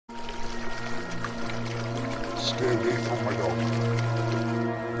Stay away from my dog.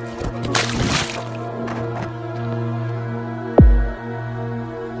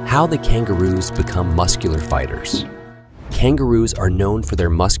 How the kangaroos become muscular fighters. Kangaroos are known for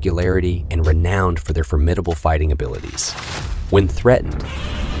their muscularity and renowned for their formidable fighting abilities. When threatened,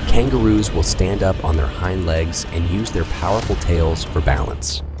 kangaroos will stand up on their hind legs and use their powerful tails for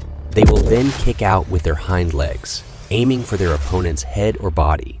balance. They will then kick out with their hind legs, aiming for their opponent's head or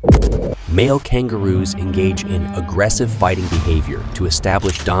body. Male kangaroos engage in aggressive fighting behavior to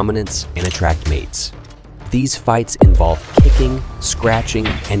establish dominance and attract mates. These fights involve kicking, scratching,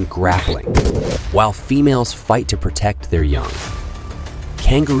 and grappling, while females fight to protect their young.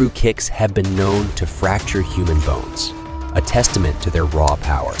 Kangaroo kicks have been known to fracture human bones, a testament to their raw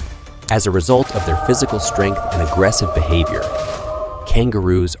power. As a result of their physical strength and aggressive behavior,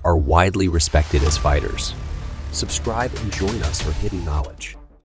 kangaroos are widely respected as fighters. Subscribe and join us for hidden knowledge.